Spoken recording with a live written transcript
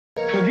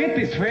forget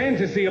this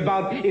fantasy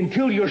about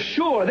until you're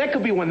sure. That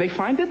could be when they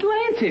find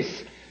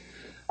Atlantis.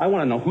 I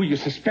want to know who you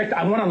suspect.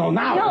 I want to know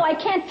now. No, I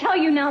can't tell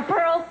you now,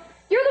 Pearl.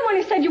 You're the one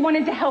who said you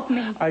wanted to help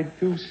me. I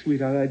do,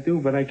 sweetheart, I do,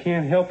 but I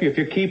can't help you if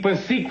you're keeping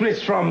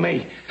secrets from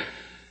me.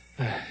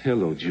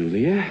 Hello,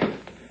 Julia.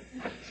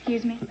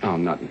 Excuse me? Oh,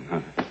 nothing.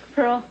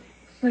 Pearl,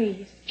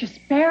 please, just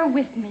bear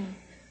with me.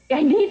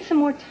 I need some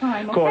more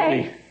time,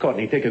 okay?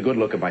 Courtney, take a good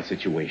look at my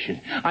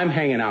situation. I'm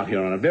hanging out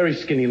here on a very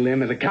skinny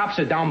limb, and the cops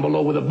are down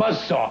below with a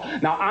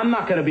buzzsaw. Now, I'm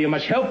not going to be of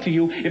much help to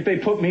you if they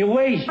put me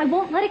away. I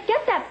won't let it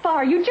get that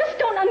far. You just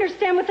don't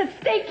understand what's at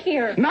stake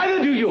here.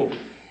 Neither do you.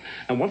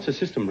 And once the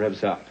system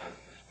revs up,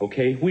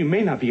 okay, we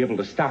may not be able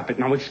to stop it.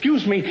 Now,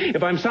 excuse me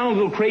if I'm sounding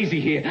a little crazy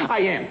here. I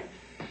am.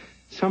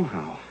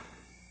 Somehow,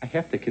 I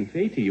have to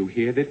convey to you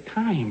here that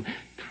time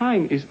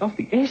is of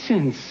the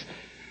essence.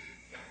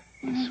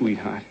 My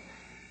sweetheart,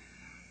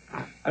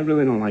 I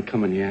really don't like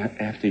coming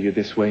after you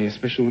this way,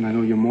 especially when I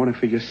know you're mourning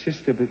for your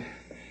sister, but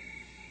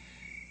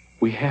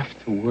we have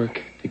to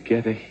work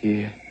together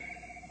here.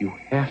 You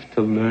have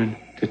to learn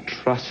to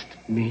trust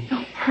me.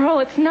 No, Pearl,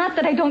 it's not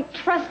that I don't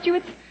trust you.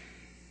 It's...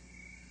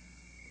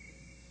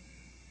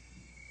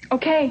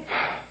 Okay.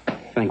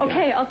 Thank you.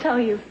 Okay, I'll tell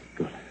you.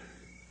 Good.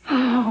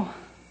 Oh.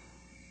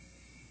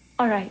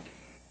 All right.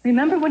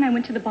 Remember when I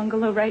went to the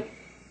bungalow right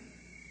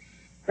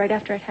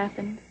after it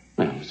happened?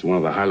 Well, it's one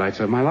of the highlights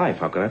of my life.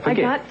 How could I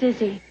forget?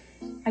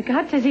 I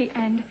got dizzy,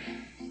 and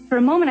for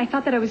a moment I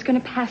thought that I was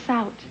going to pass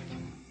out.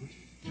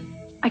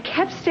 I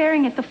kept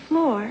staring at the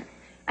floor,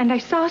 and I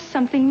saw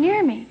something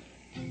near me.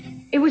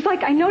 It was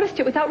like I noticed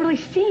it without really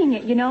seeing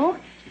it, you know?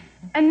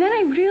 And then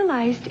I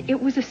realized it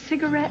was a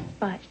cigarette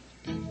butt.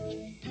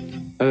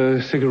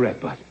 A cigarette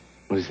butt?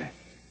 What is that?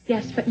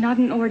 Yes, but not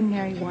an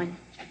ordinary one.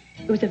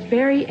 It was a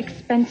very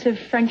expensive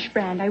French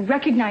brand. I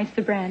recognized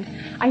the brand.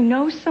 I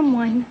know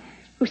someone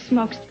who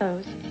smokes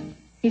those.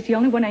 He's the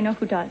only one I know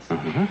who does.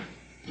 Uh-huh.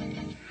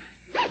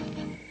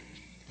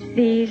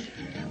 These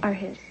are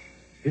his.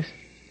 Yes?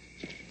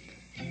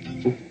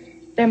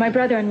 They're my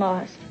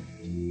brother-in-law's.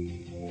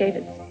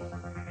 David's.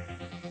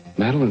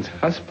 Madeline's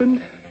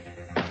husband?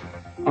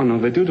 Oh, no,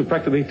 the dude who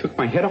practically took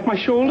my head off my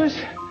shoulders?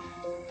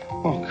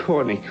 Oh,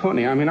 Courtney,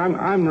 I mean,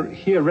 I'm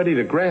here ready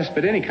to grasp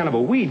at any kind of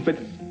a weed, but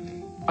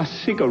a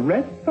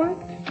cigarette butt?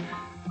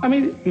 I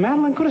mean,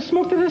 Madeline could have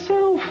smoked it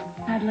herself.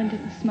 Madeline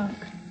didn't smoke.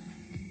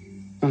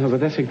 Oh, no,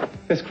 but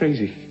that's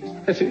crazy.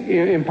 That's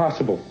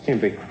impossible. Can't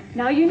be.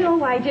 Now you know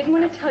why I didn't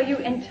want to tell you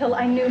until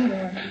I knew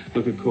more.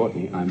 Look at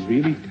Courtney. I'm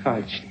really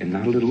touched and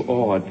not a little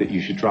awed that you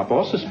should drop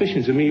all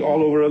suspicions of me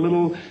all over a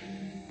little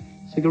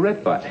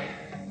cigarette butt.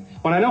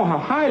 When I know how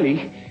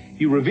highly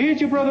you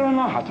revered your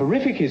brother-in-law, how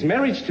terrific his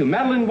marriage to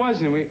Madeline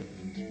was, and Wait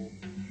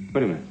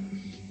a minute.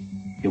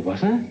 It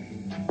wasn't?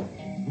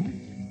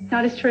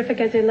 Not as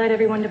terrific as they led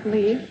everyone to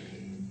believe.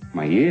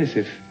 My ears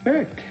have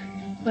hurt.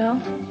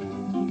 Well,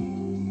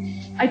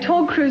 I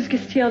told Cruz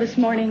Eden this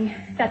morning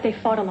that they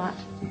fought a lot.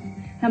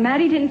 Now,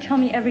 Maddie didn't tell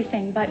me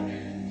everything, but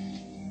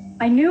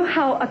I knew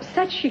how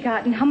upset she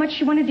got and how much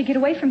she wanted to get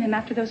away from him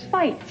after those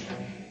fights.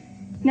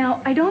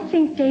 Now, I don't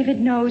think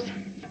David knows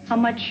how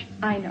much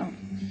I know.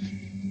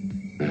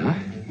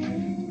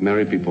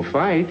 Married people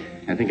fight.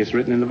 I think it's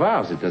written in the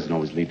vows. It doesn't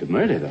always lead to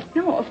murder, though.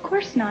 No, of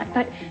course not.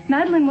 But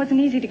Madeline wasn't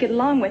easy to get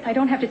along with. I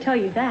don't have to tell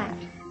you that.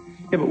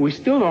 Yeah, but we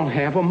still don't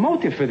have a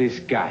motive for this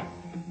guy.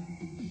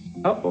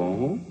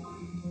 Uh-oh.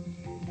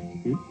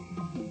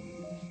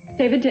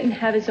 David didn't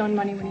have his own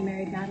money when he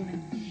married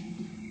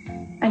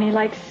Madeline. And he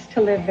likes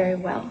to live very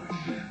well.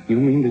 You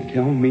mean to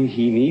tell me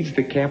he needs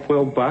the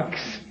Capwell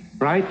bucks,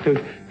 right?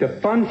 To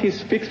fund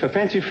his fix for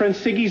fancy French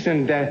ciggies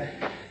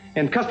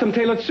and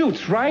custom-tailored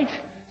suits, right?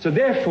 So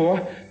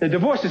therefore, the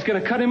divorce is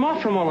going to cut him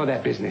off from all of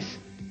that business.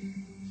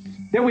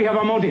 There we have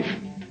our motive.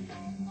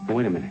 Oh,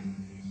 wait a minute.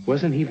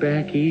 Wasn't he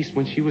back east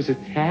when she was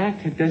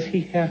attacked? Does he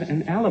have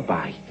an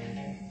alibi?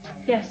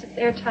 Yes, it's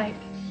airtight.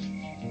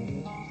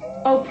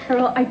 Oh,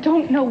 Pearl, I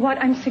don't know what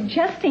I'm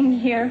suggesting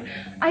here.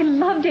 I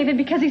love David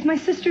because he's my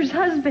sister's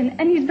husband,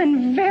 and he's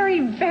been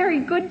very, very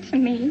good to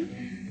me.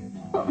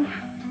 Oh.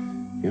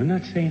 You're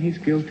not saying he's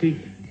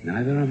guilty.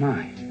 Neither am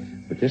I.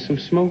 But there's some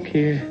smoke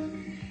here.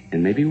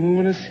 And maybe we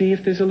want to see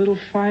if there's a little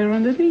fire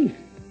underneath.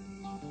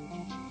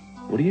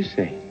 What do you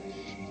say?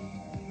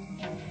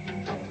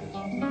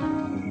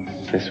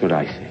 That's what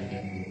I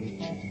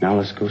say. Now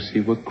let's go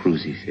see what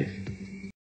Cruzy says.